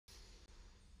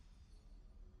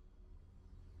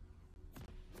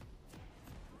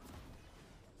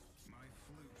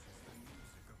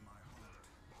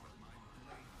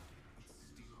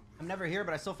never here,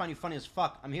 but I still find you funny as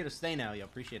fuck. I'm here to stay now. Yo,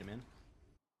 appreciate it, man.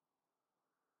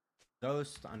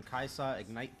 Ghost on Kaisa,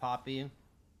 Ignite Poppy.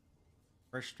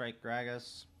 First Strike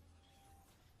Gragas.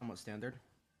 Somewhat standard.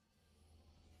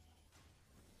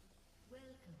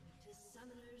 Welcome to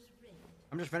Summoner's Rift.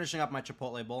 I'm just finishing up my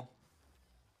Chipotle bowl.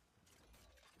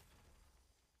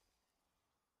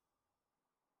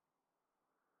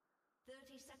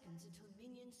 Seconds until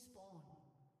minions spawn.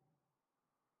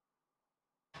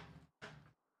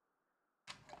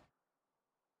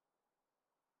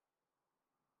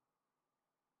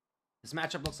 This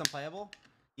matchup looks unplayable.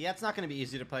 Yeah, it's not going to be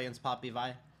easy to play against Poppy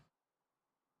Vi.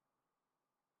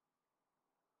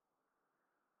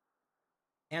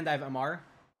 And I have MR.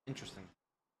 Interesting.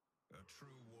 A true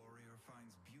warrior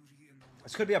finds beauty in the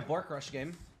This could be a Bork Rush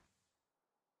game.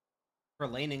 For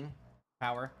laning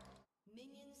power.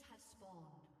 Minions have spawned.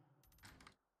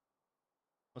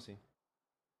 We'll see.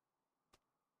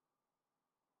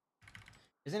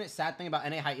 Isn't it sad thing about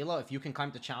NA high elo if you can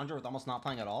climb to Challenger with almost not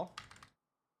playing at all?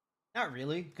 Not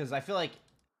really, because I feel like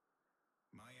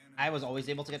I was always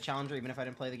able to get Challenger even if I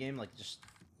didn't play the game. Like, just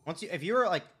once you, if you're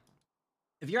like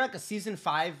a season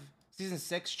 5, season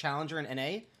 6 Challenger in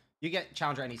NA, you get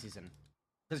Challenger any season,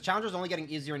 because Challenger is only getting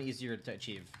easier and easier to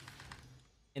achieve,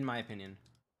 in my opinion.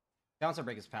 Bouncer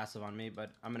Break is passive on me,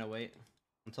 but I'm gonna wait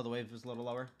until the wave is a little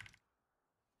lower.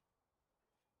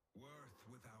 worth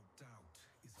without doubt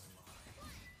is a lie.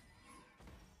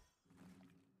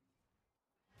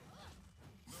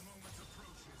 The moment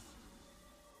approaches.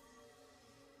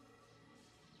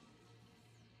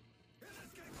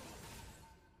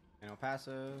 You know,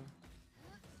 passive.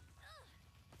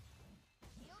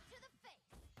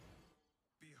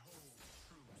 Behold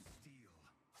true steel.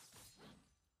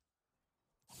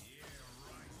 The air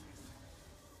rises.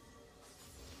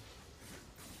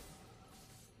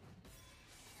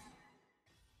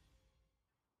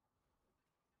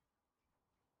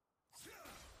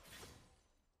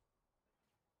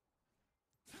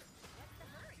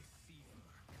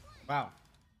 Wow.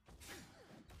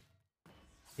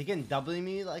 He can W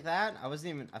me like that? I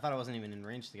thought I wasn't even in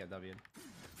range to get W'd.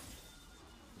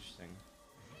 Interesting.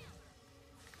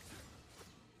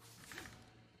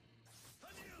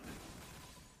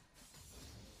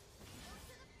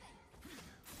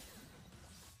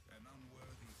 An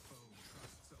unworthy foe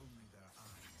trusts only their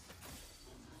eyes.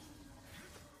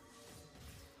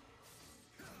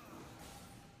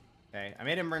 Okay, I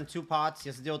made him burn 2 pots. He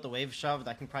has to deal with the wave shove.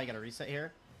 I can probably get a reset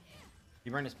here. He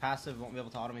burned his passive, won't be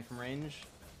able to auto me from range.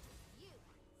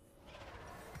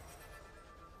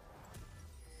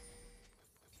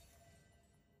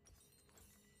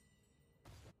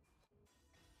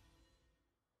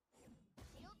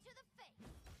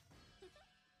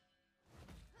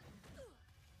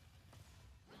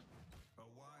 A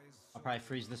wise I'll probably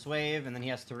freeze this wave, and then he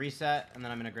has to reset, and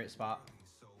then I'm in a great spot.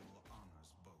 soul honors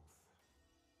both.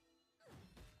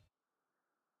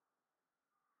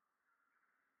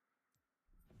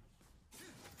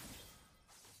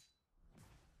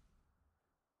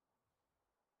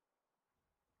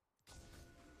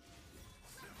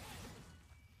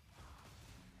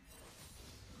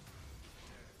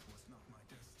 Death was not my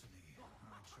destiny.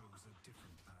 I chose a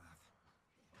different path.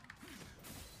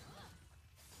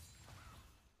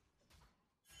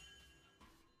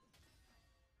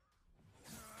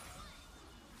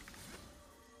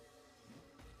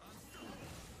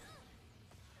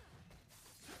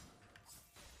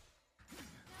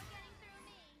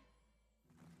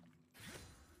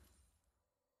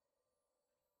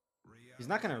 He's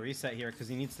not going to reset here because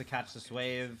he needs to catch this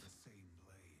wave. The same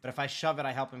blade. But if I shove it,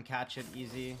 I help him catch it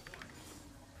easy.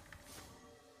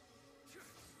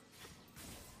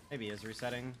 Maybe he is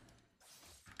resetting.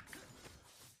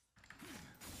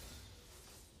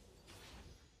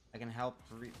 I can help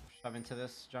shove into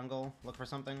this jungle, look for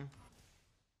something.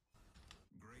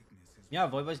 Greatness is Yeah,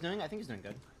 Voivoy's doing? I think he's doing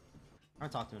good. I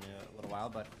haven't talked to him in a little while,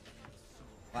 but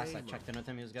last I checked in with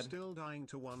him, he was good. Still dying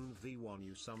to 1v1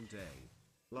 you someday.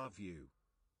 Love you.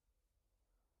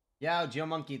 Yeah, Geo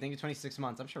Monkey, thank you 26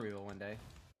 months. I'm sure we will one day.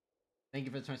 Thank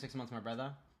you for the 26 months, my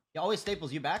brother. He always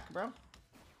staples you back, bro.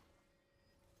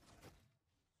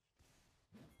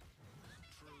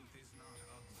 truth is not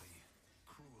ugly.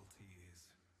 Cruelty is.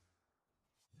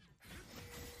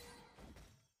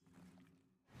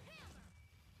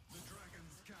 The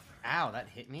dragons gather. Ow, that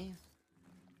hit me.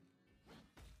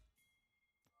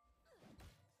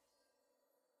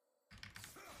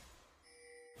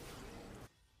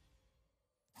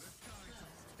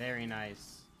 Very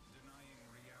nice. Denying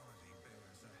reality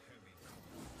bears a heavy cost.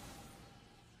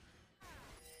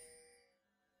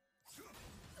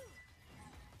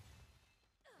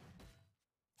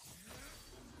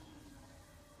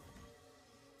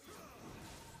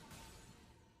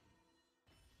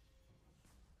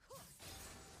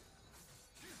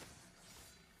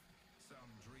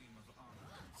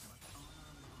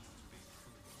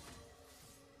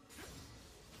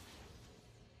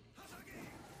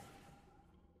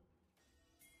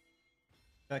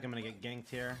 feel like I'm gonna get ganked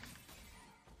here.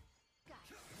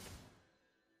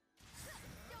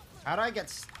 How do I get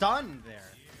stunned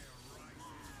there?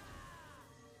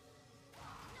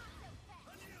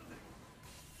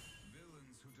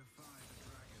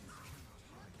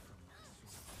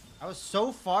 I was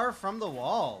so far from the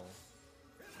wall.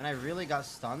 And I really got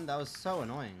stunned. That was so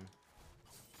annoying.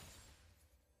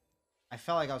 I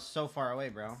felt like I was so far away,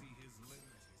 bro.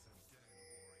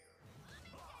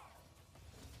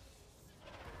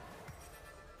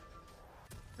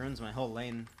 Ruins my whole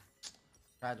lane.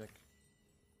 Tragic.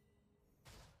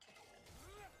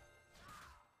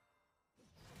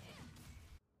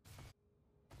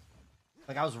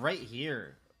 Like, I was right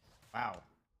here. Wow.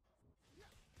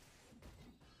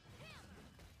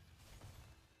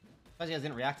 Plus, you guys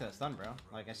didn't react to that stun, bro.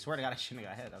 Like, I swear to God, I shouldn't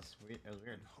have got hit. That was weird. It was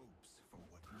weird.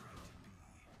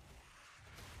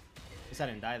 At least I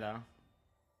didn't die, though.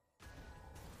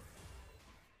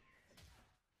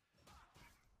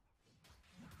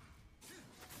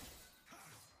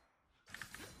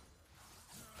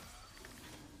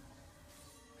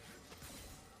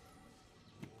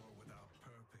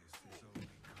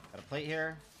 Got a plate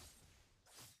here.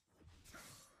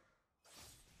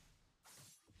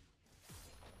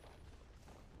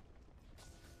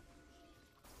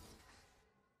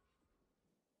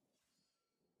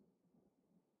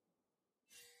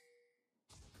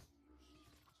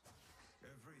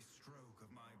 Every stroke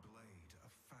of my blade a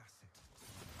facet.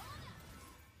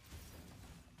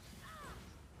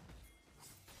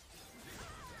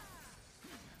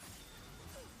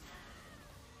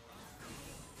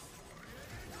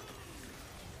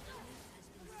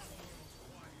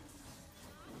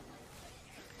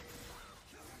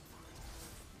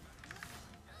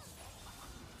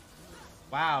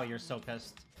 Wow, you're so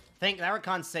pissed. Think that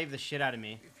Rakan saved the shit out of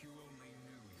me. If you only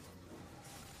knew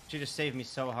your She just saved me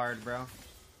so hard, bro.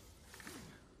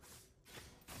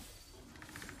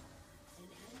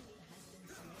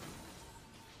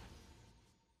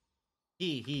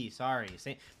 Sorry.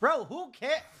 Say, bro, who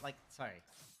cares? Like, sorry.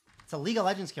 It's a League of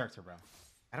Legends character, bro.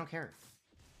 I don't care.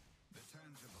 the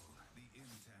tangible, the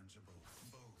intangible,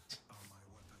 both are my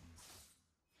weapons.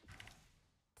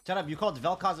 Shut up, you called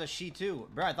Vel'Koz a she too.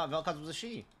 Bro, I thought Vel'Koz was a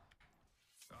she.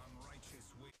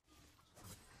 Unrighteous way.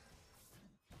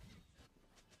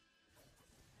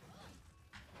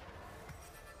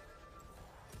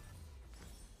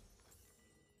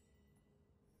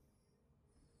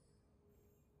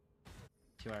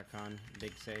 2 Archon,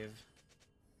 big save.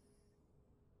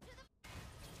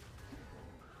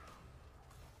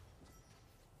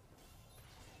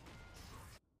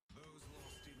 Those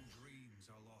lost in dreams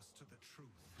are lost to the truth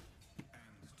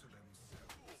and to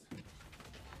themselves.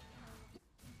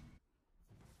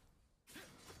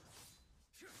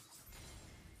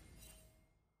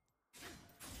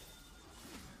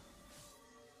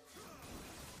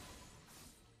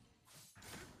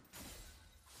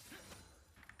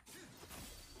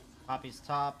 Poppy's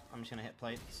top. I'm just gonna hit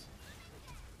plates.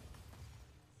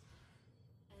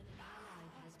 An ally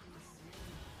has been slain.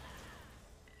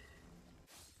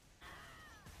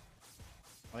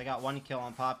 Well, they got 1 kill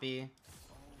on Poppy.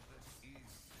 All that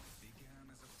is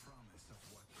began as a promise of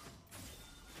what could be.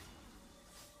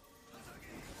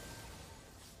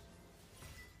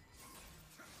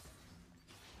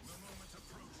 The moment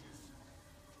approaches.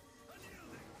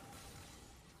 Unyielding. The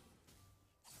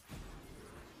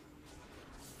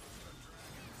dragon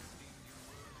has seen your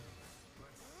world,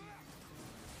 but seen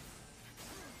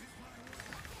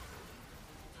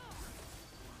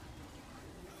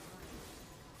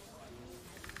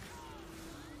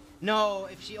No,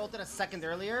 if she ulted a second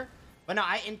earlier. But no,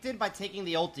 I inted by taking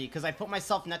the ulti because I put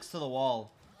myself next to the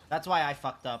wall. That's why I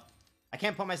fucked up. I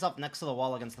can't put myself next to the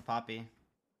wall against the Poppy.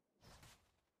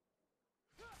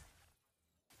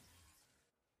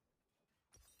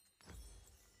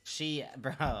 She,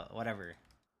 bro, whatever.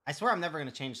 I swear I'm never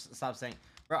gonna stop saying.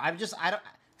 Bro, I don't,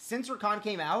 since Rakan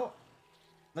came out,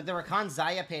 like the Rakan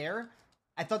Xayah pair,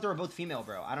 I thought they were both female,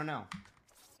 bro. I don't know.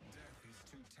 death is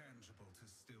too tangible to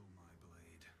still my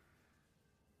blade.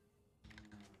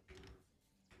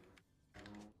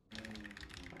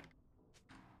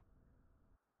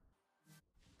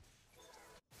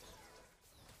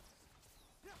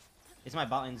 It's my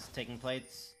bot lane's taking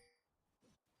plates.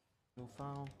 No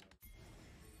foul.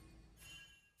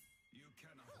 You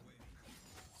cannot win.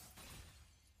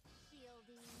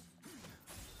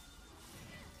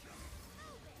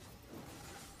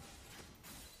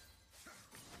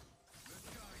 The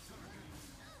sky darkens.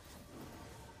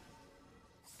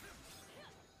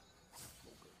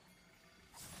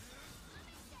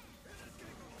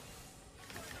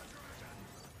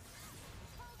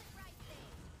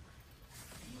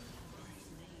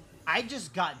 I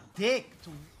just got dicked.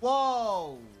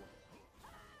 Whoa.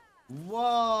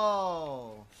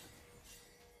 Whoa.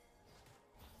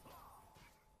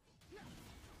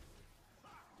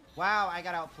 Wow, I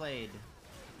got outplayed.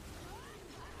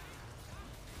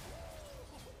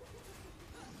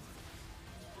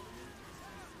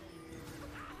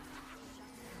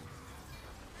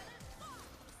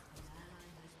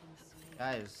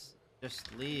 Guys,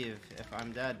 just leave if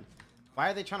I'm dead. Why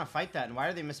are they trying to fight that? And why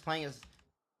are they misplaying his...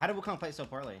 How did Wukong play so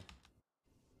poorly?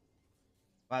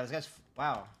 Wow, this guy's...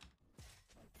 Wow.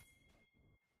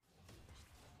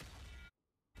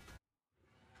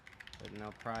 But no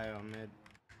prio mid.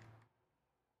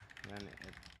 Then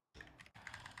it...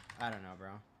 I don't know, bro.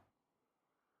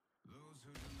 Those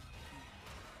who do not heed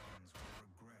the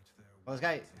commands will regret their Well, this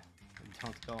guy... words and deeds.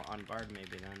 Don't go on Bard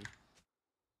maybe then.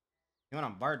 You went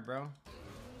on Bard, bro.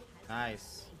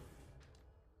 Nice.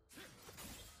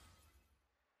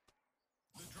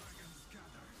 The dragons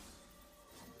gather.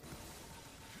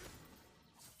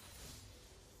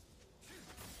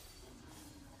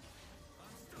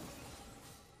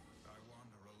 I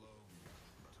wander alone,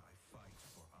 but I fight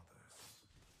for others.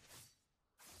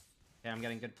 Yeah, I'm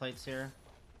getting good plates here.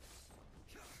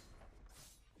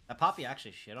 That Poppy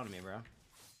actually shit on me, bro.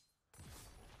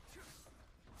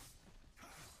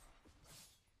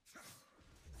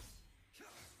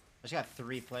 I just got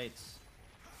 3 plates.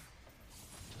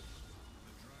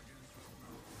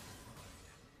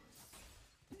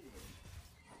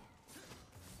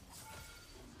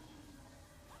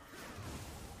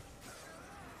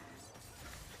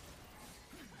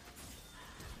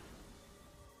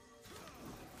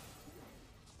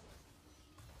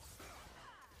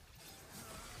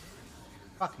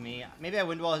 Fuck me. Maybe I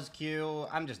windwall his Q.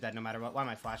 I'm just dead no matter what. Why am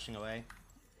I flashing away?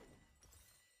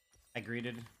 I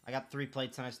greeted. I got 3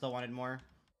 plates and I still wanted more.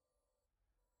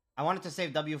 I wanted to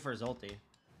save W for his ulti.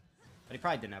 But he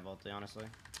probably didn't have ulti, honestly.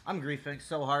 I'm griefing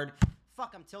so hard.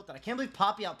 Fuck, I'm tilted. I can't believe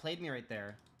Poppy outplayed me right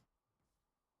there.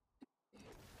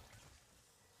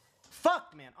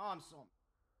 Fuck, man. Oh, I'm so...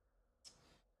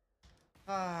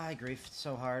 I griefed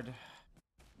so hard.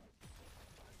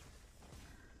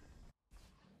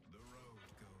 The road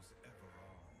goes ever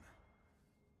on.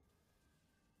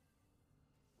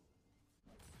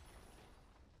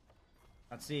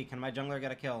 Let's see. Can my jungler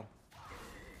get a kill?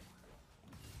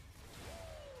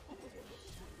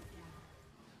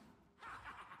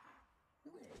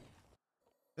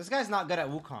 This guy's not good at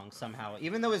Wukong somehow.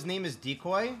 Even though his name is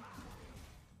Decoy,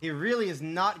 he really is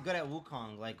not good at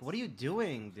Wukong. Like, what are you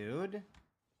doing, dude?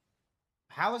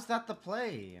 How is that the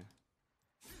play?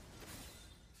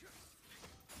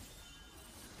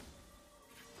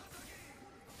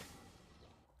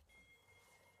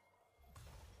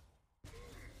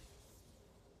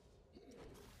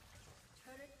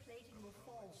 Turret plating will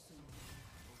fall soon.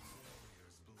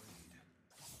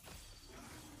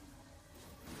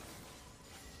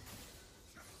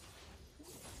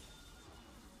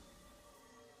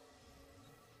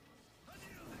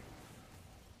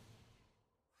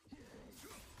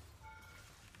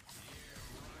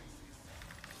 Warrior's blade.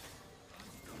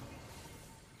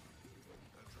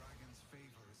 A dragon's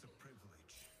favor is a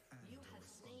privilege and You a have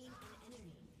slain an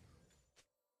enemy.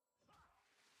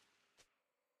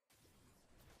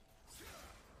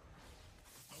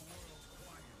 The world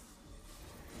quiets.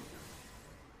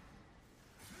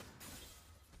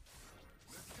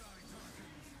 The sky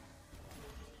darkens.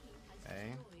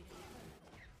 Okay.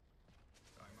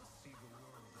 I must see the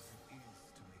world as it is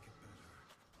to make it better.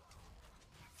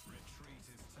 Retreat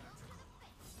is tactical.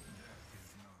 Death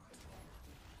is not.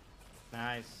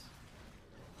 Nice.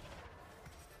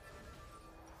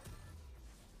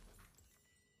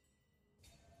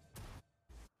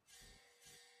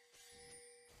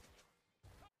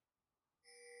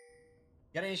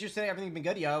 Got any issues today? Everything been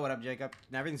good? Yo, what up, Jacob?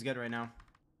 Everything's good right now.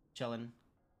 Chilling.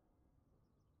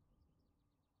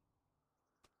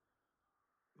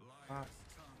 Liars'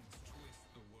 tongues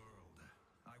twist the world.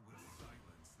 I will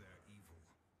silence their evil.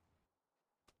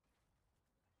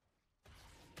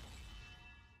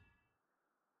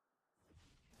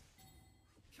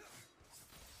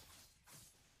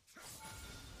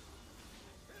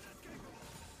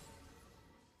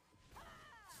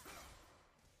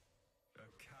 A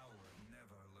coward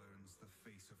never learns the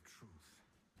face of truth.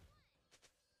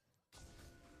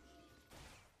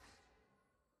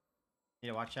 Need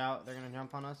to watch out. They're gonna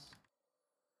jump on us.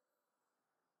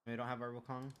 We don't have our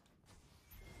Wukong.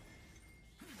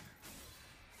 The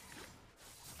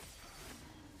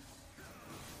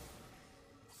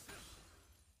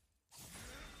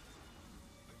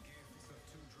gifts of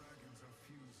 2 dragons are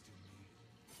fused in me.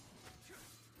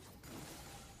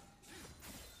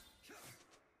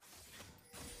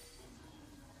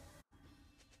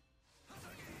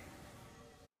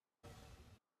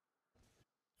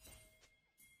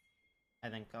 I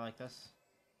think I like this.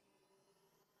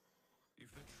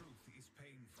 If the truth is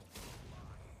painful,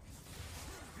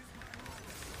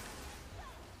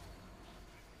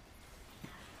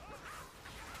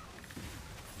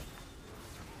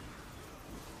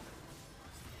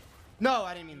 No,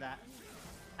 I didn't mean that.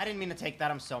 I didn't mean to take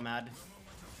that. I'm so mad.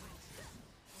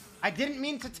 I didn't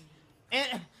mean to.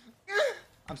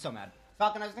 I'm so mad.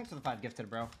 Falconizer, thanks for the 5 gifted,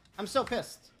 bro. I'm so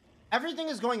pissed. Everything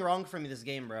is going wrong for me this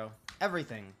game, bro.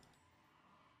 Everything.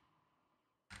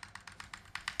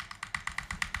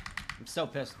 I'm so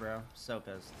pissed, bro. So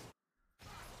pissed.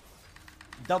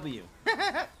 W.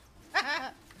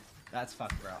 That's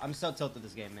fucked, bro. I'm so tilted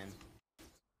this game, man.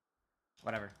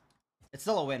 Whatever. It's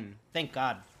still a win. Thank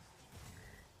God.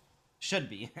 Should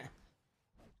be.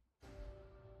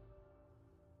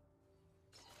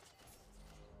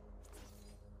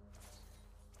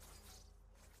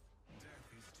 death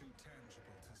is too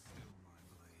tangible to still my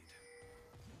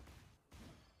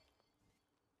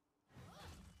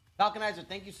blade. Falconizer,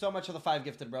 thank you so much for the 5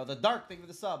 gifted, bro. The Dark, thank you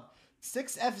for the sub.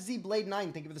 6FZ Blade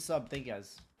 9, thank you for the sub. Thank you,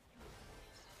 guys.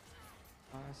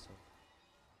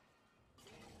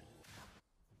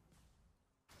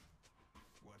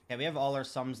 Okay, we have all our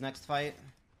sums next fight.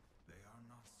 They are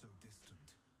not so distant.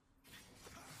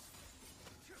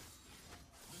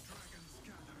 The dragons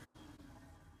gather.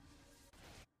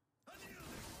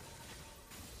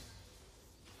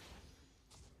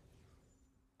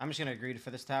 I'm just gonna agree for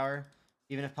this tower.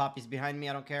 Even if Poppy's behind me,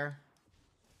 I don't care.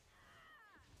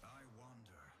 I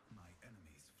wander, my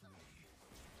enemies flee.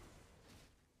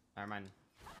 Never mind.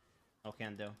 No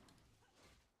can do.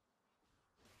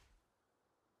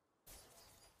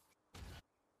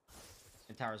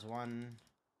 And tower's 1.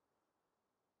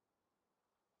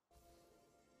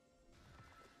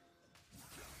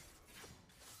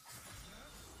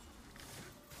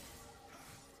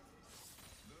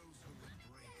 Those who will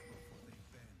break before they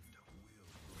bend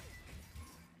will break.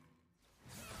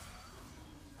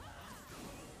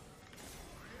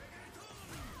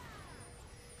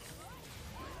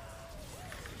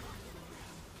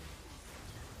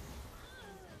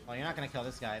 Well, you're not gonna kill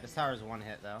this guy. This tower's 1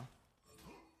 hit, though.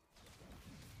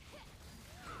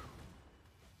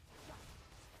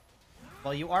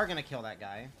 Well, you are gonna kill that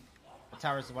guy. The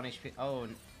tower's 1 HP. Oh.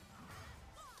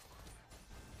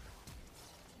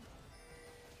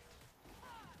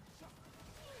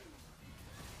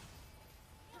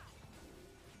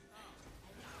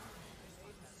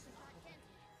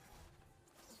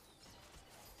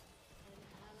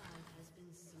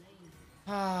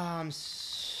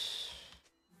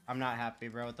 I'm not happy,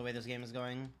 bro, with the way this game is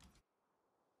going.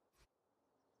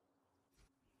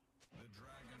 The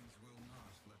dragons will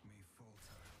not let me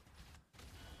falter.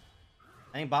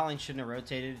 I think bot lane shouldn't have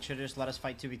rotated. Should have just let us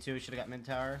fight 2v2. Should have got mid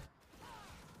tower.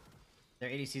 Their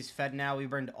ADC's fed now. We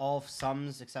burned all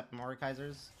sums except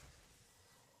Mordekaiser's.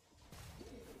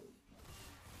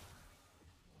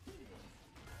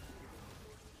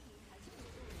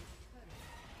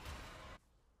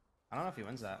 I don't know if he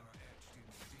wins that. Etched in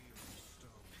steel and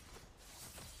stone.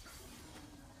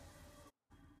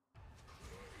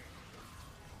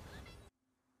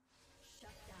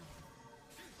 Shut down.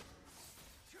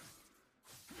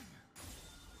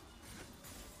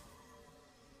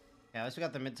 Yeah, at least we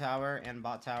got the mid tower and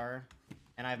bot tower.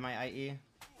 And I have my IE.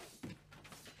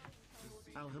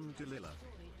 Alhamdulillah.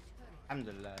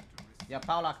 Alhamdulillah. Yeah,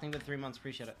 Paulak, thank you for 3 months.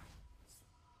 Appreciate it.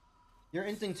 You're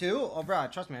inting too? Oh, bro,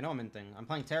 trust me, I know I'm inting. I'm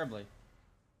playing terribly.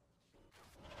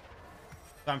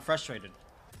 So I'm frustrated.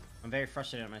 I'm very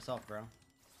frustrated at myself, bro.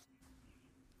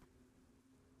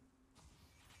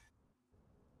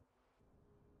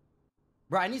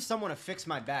 Bro, I need someone to fix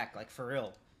my back, like, for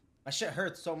real. My shit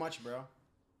hurts so much, bro.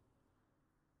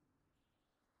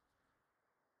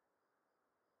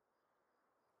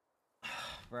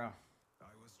 Bro.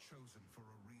 I was chosen for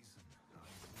a reason. I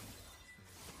will not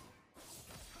fail.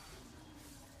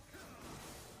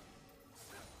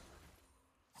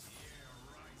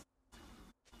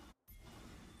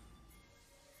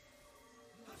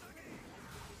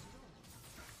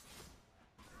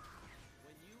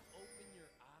 When you open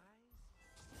your eyes,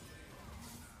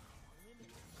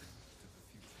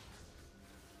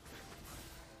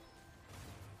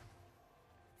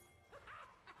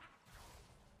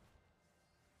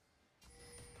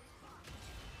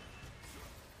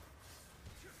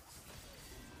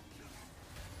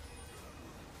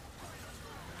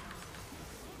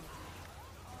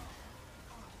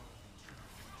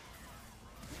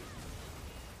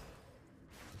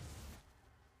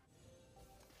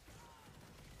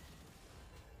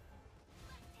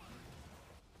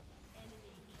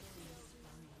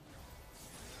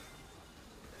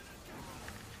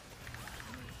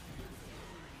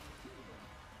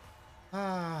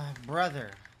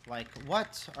 Brother, like,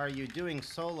 what are you doing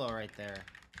solo right there?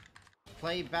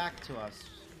 Play back to us.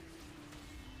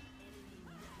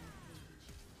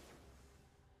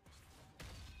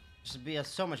 Should be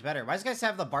so much better. Why does this guy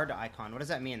have the Bard icon? What does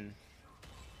that mean?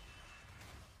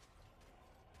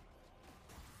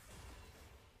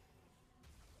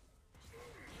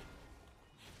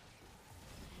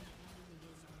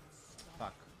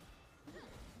 Fuck.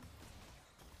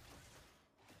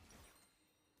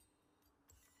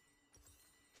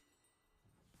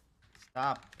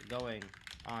 Stop going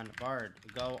on Bard.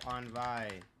 Go on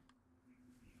Vi.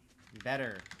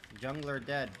 Better. Jungler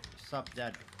dead. Sup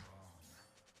dead.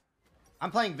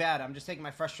 I'm playing bad. I'm just taking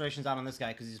my frustrations out on this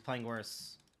guy because he's playing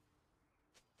worse.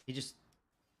 He just...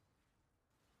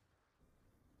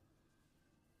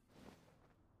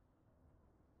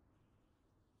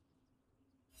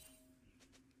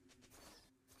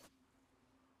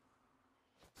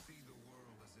 See the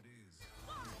world as it is.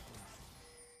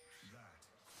 That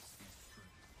is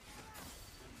strength.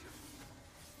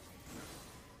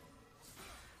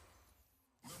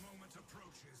 The moment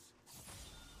approaches.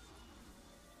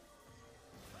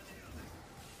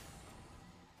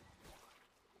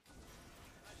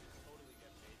 Totally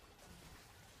get paid.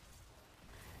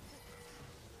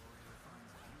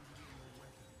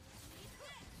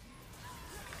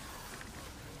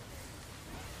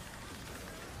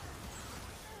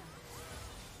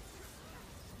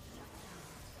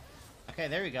 Okay,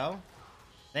 there we go.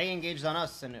 They engaged on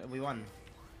us and we won.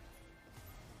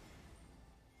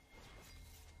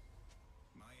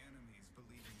 My enemies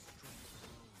believe in strength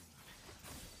alone.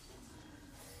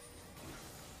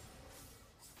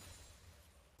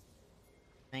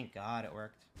 Thank God it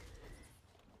worked.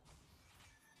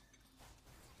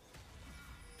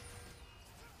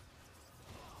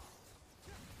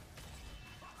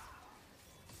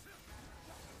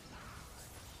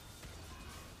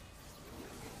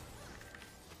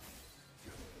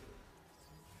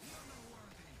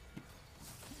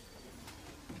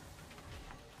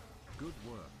 Good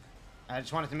work. I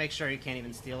just wanted to make sure you can't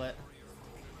even steal it.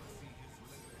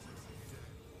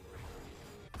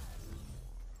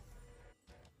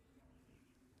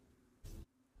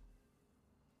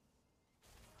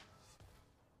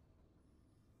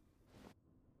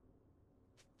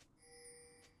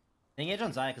 Engage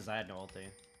on Zaya because I had no ulti. The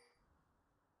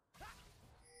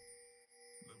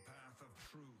path of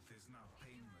truth is not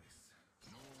painless,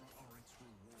 nor are its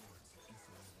rewards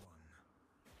easily won.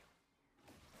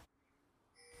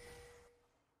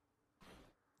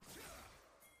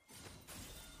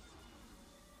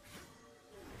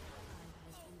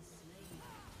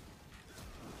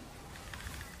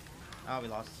 Oh, we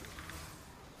lost.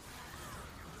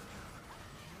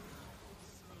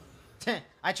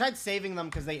 I tried saving them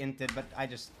because they inted, but I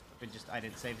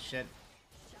didn't save shit.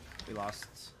 We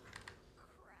lost.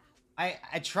 I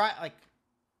try, like,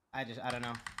 I don't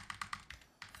know.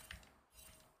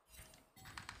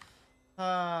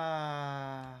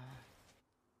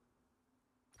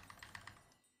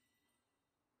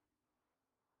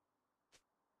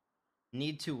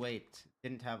 Need to wait.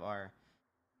 Didn't have R.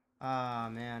 Ah,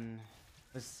 man.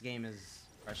 This game is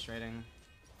frustrating.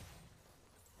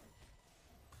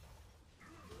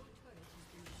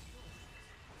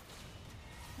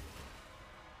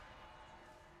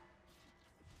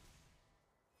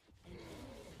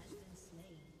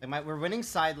 Like we're winning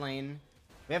side lane.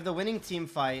 We have the winning team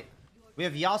fight. We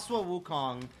have Yasuo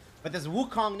Wukong. But there's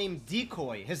Wukong named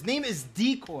Decoy. His name is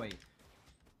Decoy.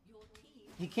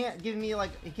 He can't give me,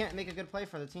 like, he can't make a good play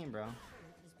for the team, bro.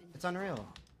 It's unreal.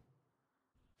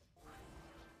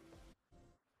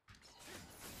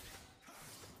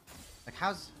 Like,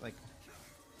 how's, like...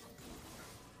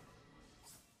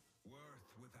 Worth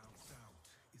without doubt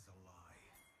is a lie.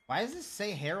 Why does this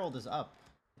say Herald is up?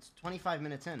 It's 25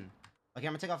 minutes in. Okay,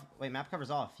 I'm gonna take off... Wait, map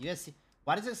cover's off. You guys see...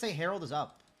 Why does it say Herald is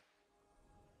up?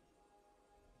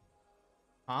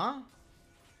 Huh?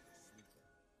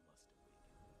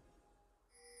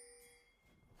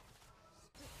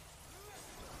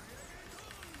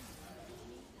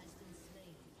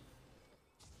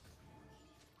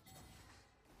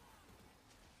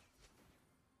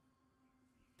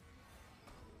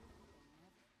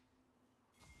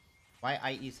 Why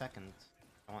IE second?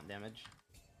 I want damage.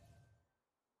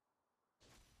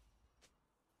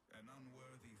 An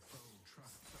unworthy foe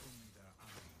trusts only their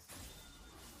eyes.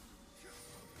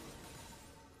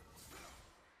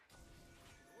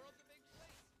 The world's a big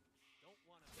place. Don't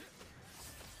want to.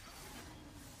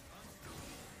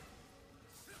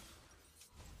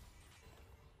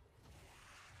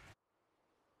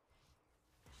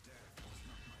 Death was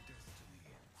not my destiny.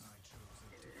 I chose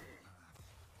a different path.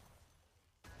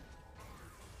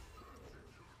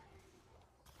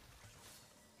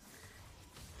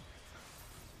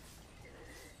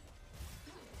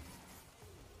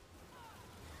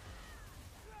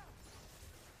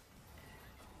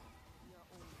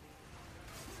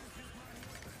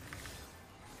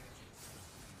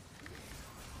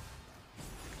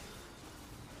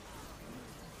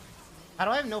 How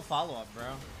do I have no follow-up, bro?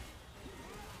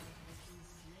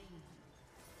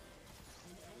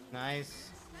 Nice.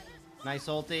 Nice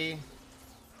ulti.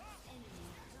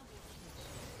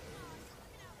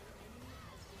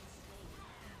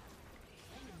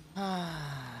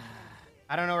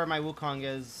 I don't know where my Wukong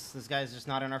is. This guy's just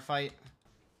not in our fight.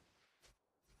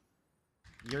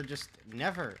 You're just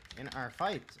never in our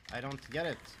fight. I don't get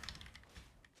it.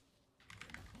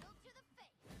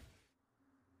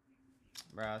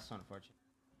 Bro, that's so unfortunate.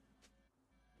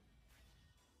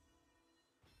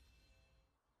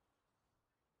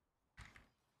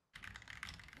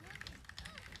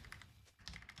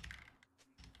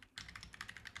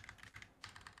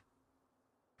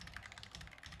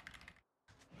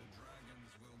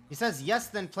 He says, yes,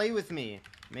 then play with me.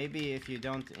 Maybe if you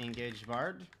don't engage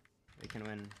Bard, we can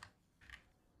win.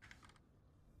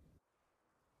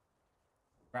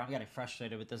 Bro, I'm getting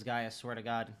frustrated with this guy, I swear to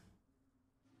God.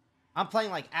 I'm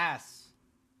playing like ass.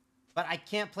 But I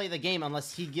can't play the game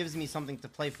unless he gives me something to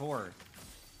play for.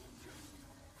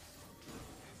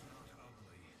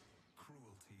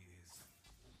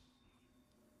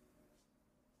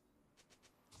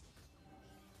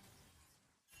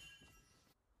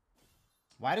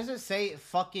 Why does it say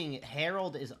fucking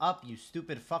Herald is up, you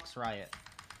stupid fucks, Riot?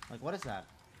 Like, what is that?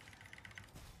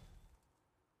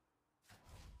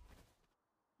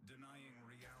 Denying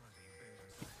reality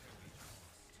bears a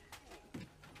heavy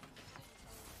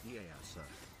cost. Yeah, sir.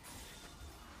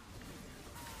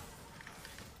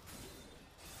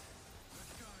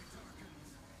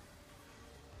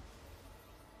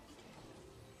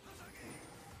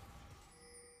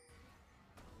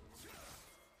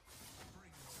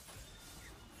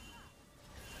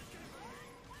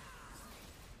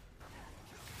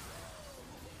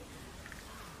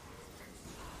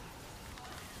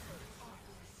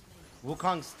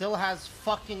 Wukong still has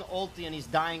fucking ulti and he's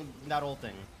dying not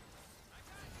ulting.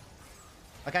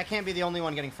 Like, I can't be the only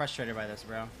one getting frustrated by this,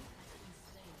 bro.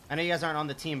 I know you guys aren't on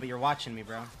the team, but you're watching me,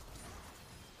 bro.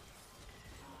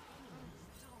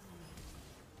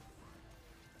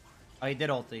 Oh, he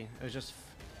did ulti. It was just...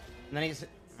 And then he's...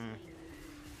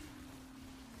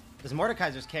 This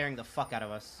Mordekaiser's carrying the fuck out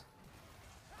of us.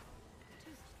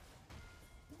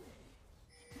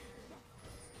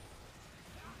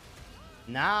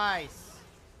 Nice!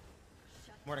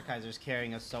 Mordekaiser's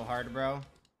carrying us so hard, bro.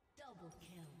 Double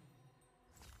kill.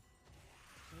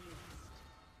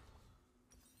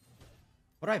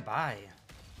 What do I buy?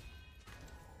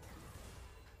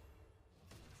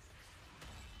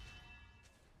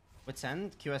 What's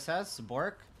end? QSS?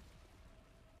 Bork?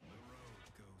 The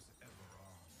road goes ever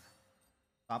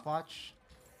on. Stopwatch?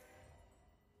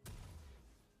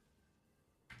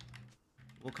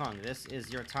 Wukong, this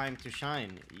is your time to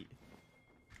shine.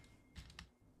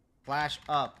 Flash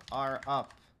up, R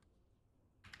up.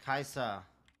 Kaisa,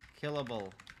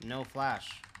 killable, no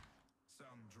flash.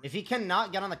 If he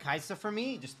cannot get on the Kaisa for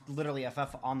me, just literally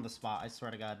FF on the spot, I swear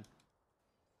to God.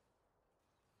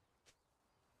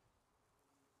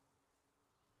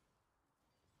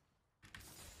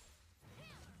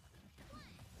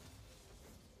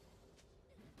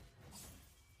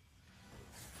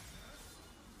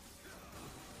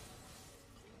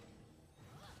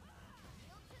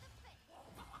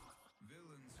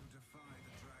 Villains who defy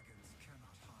the dragons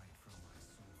cannot hide from my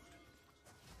sword.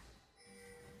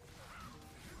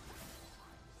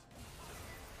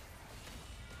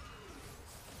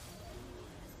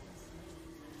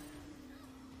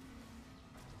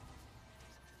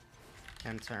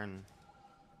 Can turn.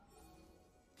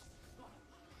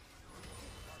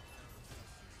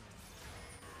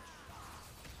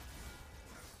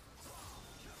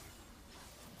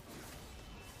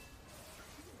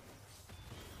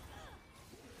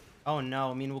 Oh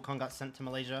no, me and Wukong got sent to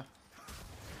Malaysia.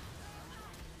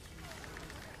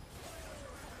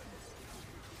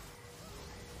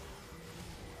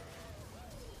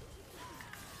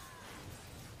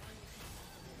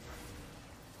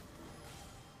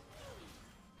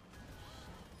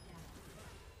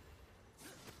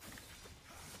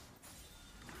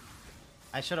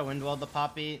 I should have windwalled the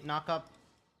Poppy knockup.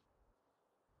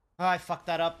 Oh, I fucked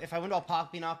that up. If I windwall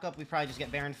Poppy knockup, we probably just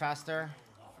get Baron faster.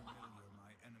 Familiar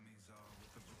my enemies are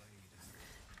with the blade.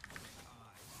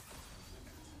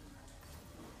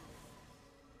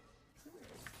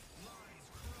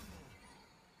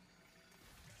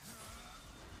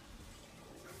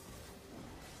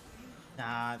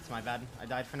 Nah, it's my bad. I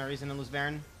died for no reason and lose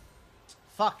Baron.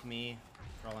 Fuck me.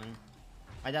 Trolling.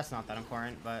 My death's not that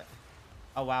important, but...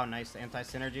 Oh wow, nice.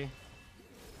 Anti-synergy.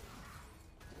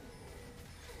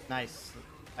 Nice.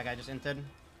 That guy just inted.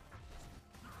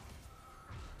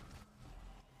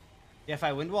 Yeah, if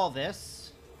I windwall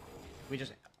this... We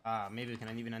just maybe we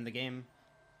can even end the game.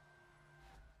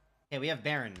 Okay, we have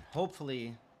Baron.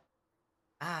 Hopefully,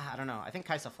 I don't know. I think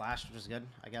Kaisa flashed, which is good,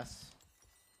 I guess.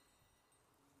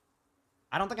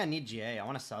 I don't think I need GA. I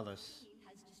want to sell this.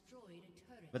 Has destroyed a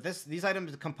turret. But these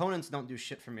items, the components don't do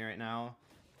shit for me right now.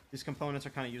 These components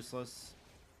are kind of useless.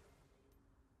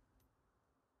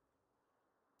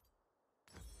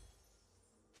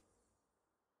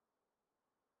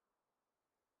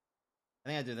 I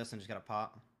think I do this and just get a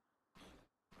pot.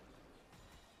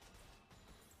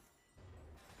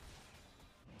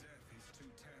 Death is too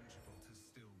tangible to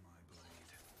still my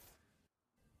blade.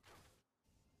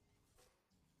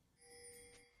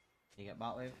 You get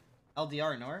bot wave.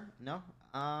 LDR nor? No?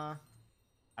 I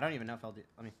don't even know if LD.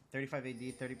 I mean, 35 AD,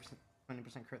 30%,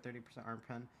 20% crit, 30% arm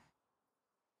pen.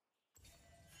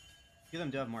 Few of them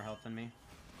do have more health than me.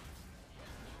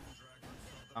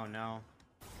 Oh no.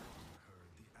 Heard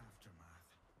the aftermath.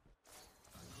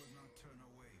 I could not turn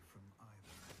away from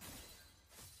either.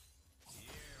 The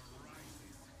air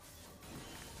rises.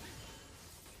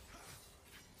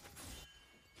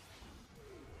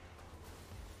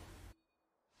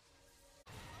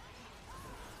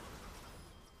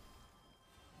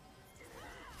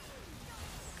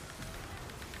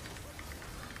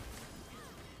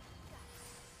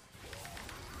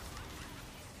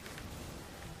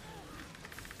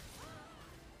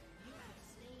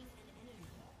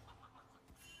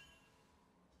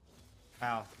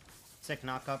 Wow. Sick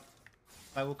knockup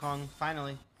by Wukong,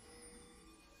 finally.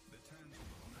 The tangible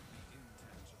and the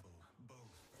intangible,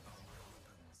 both are my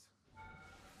weapons.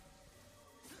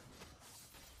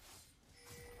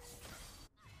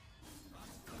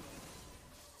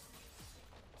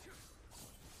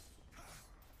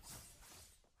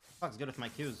 Fuck's good with my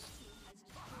Qs.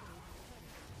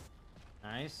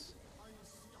 Nice. All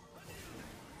that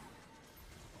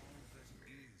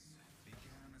is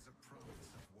began as a promise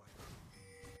of what could be.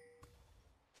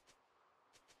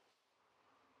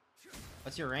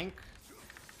 What's your rank?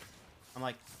 I'm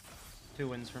like 2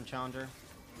 wins from Challenger.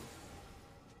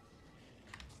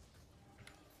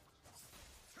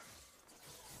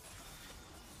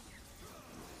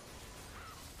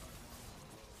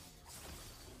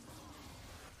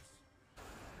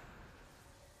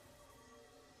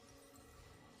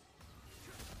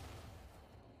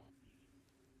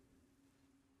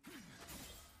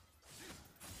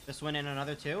 This win in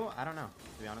another 2? I don't know,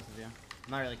 to be honest with you.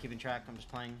 I'm not really keeping track, I'm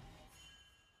just playing.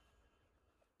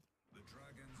 The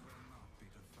dragons will not be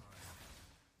defied.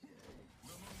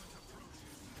 The moment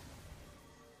approaches.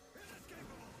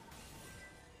 Inescapable!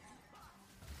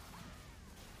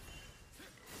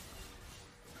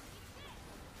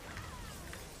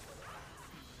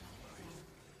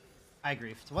 I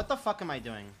griefed. What the fuck am I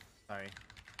doing? Sorry.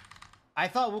 I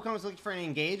thought Wukong was looking for an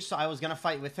engage, so I was gonna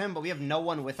fight with him, but we have no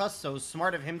one with us, so it was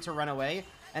smart of him to run away,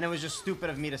 and it was just stupid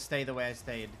of me to stay the way I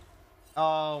stayed.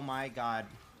 Oh my god.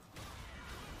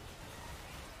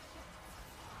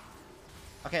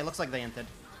 Okay, looks like they inted.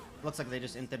 Looks like they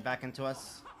just inted back into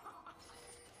us.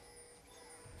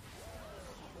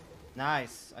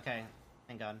 Nice. Okay.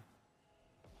 Thank god.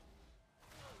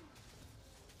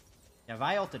 Yeah,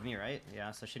 Vi ulted me, right?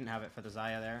 Yeah, so she didn't have it for the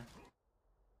Xayah there.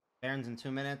 Baron's in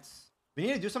 2 minutes. We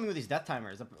need to do something with these death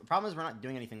timers. The problem is we're not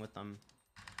doing anything with them.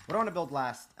 What do I want to build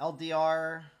last?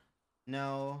 LDR?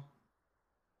 No.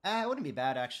 It wouldn't be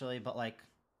bad, actually, but, like,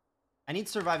 I need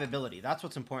survivability. That's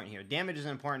what's important here. Damage isn't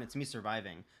important. It's me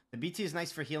surviving. The BT is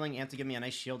nice for healing and to give me a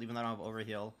nice shield, even though I don't have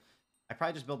overheal. I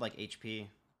probably just build, like, HP.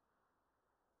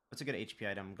 What's a good HP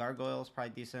item? Gargoyle is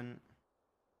probably decent.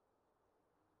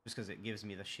 Just because it gives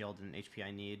me the shield and HP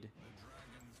I need.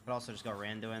 But also just go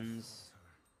Randuin's.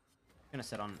 I'm gonna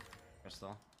sit on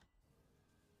Crystal.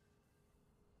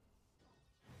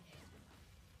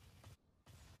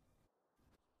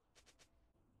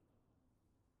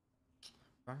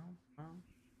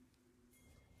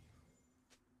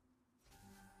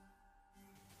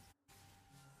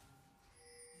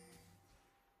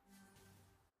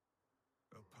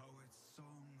 A poet's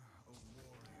song, a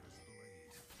warrior's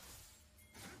blade.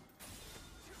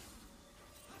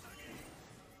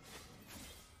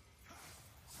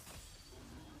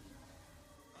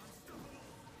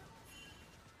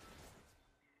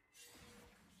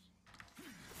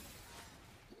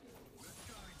 The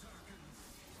sky darkens.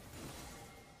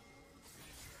 It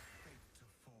is your fate to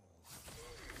fall.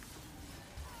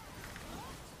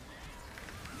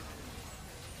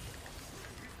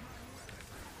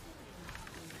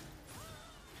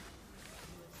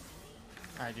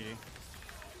 Alright, GG.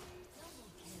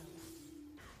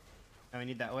 Now we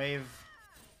need that wave.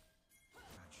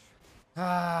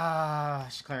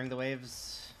 She's clearing the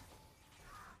waves.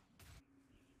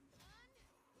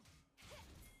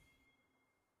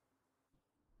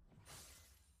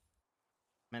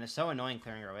 Man, it's so annoying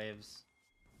clearing our waves.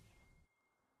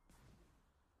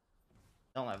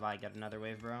 Don't let Vi get another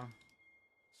wave, bro.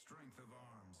 Strength of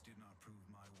arms did not prove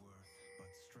my worth, but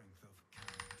strength of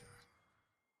character.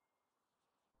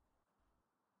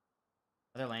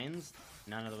 Other lanes?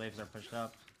 None of the waves are pushed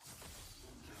up.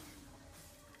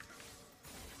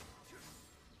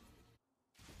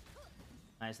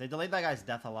 Nice. They delayed that guy's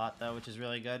death a lot, though, which is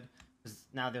really good. Because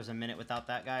now there's a minute without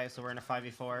that guy, so we're in a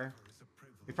 5v4.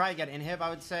 We probably get inhib, I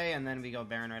would say, and then we go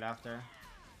Baron right after.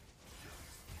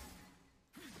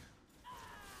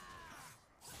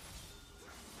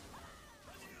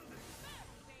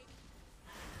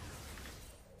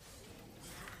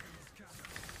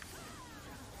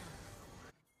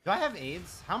 Do I have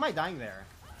AIDS? How am I dying there?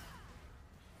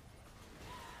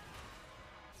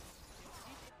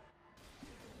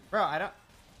 Bro, I don't...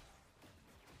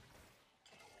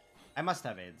 I must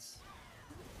have AIDS.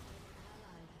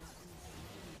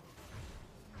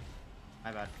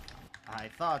 My bad. I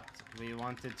thought we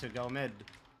wanted to go mid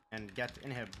and get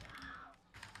inhib.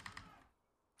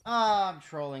 Ah, I'm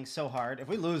trolling so hard. If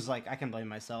we lose, like, I can blame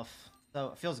myself. So,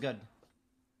 it feels good.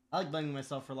 I like blaming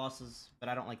myself for losses, but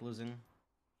I don't like losing.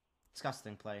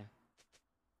 Disgusting play.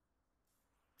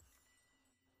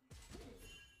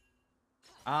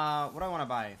 What do I want to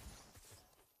buy?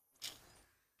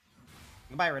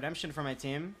 I'm gonna buy redemption for my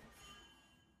team.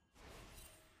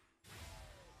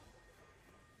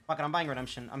 Fuck it, I'm buying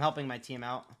redemption. I'm helping my team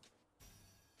out.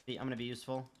 I'm gonna be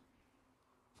useful.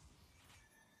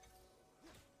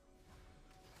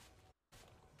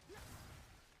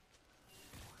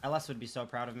 LS would be so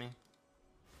proud of me.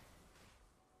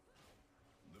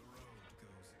 The road goes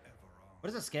ever on.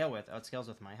 What does it scale with? Oh, it scales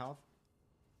with my health.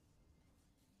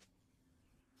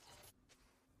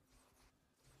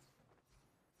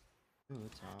 Ooh,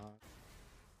 it's hot.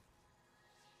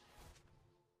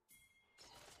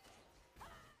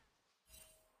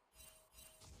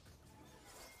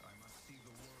 I must see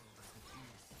the world as it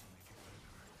is to make it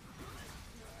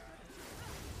better.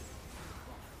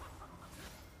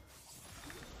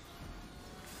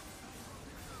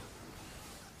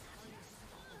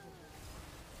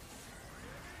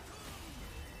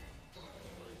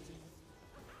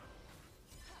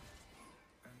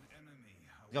 An enemy,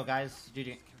 Let's go, guys. GG.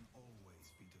 can always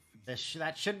be defeated,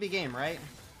 That should be game, right? can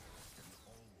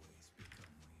always become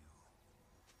real.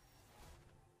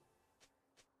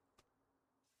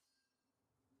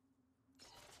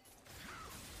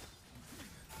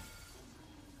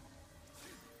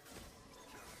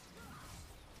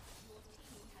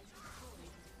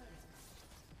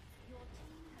 Your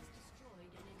team has destroyed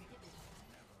an inhibitor.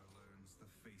 Never learns the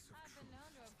face of I've been truth.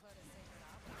 known to implode a sacred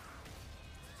object.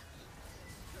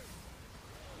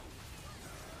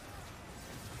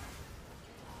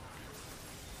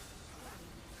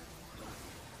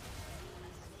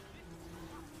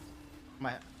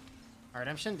 My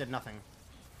redemption did nothing.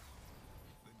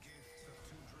 The gifts of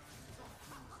two dragons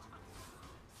are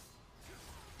closed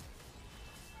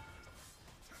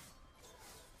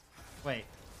to Wait.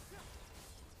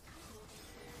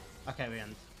 Okay, we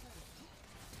end.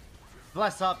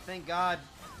 Bless up, thank God.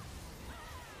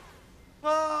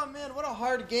 Oh man, what a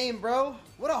hard game, bro.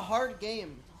 What a hard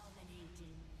game.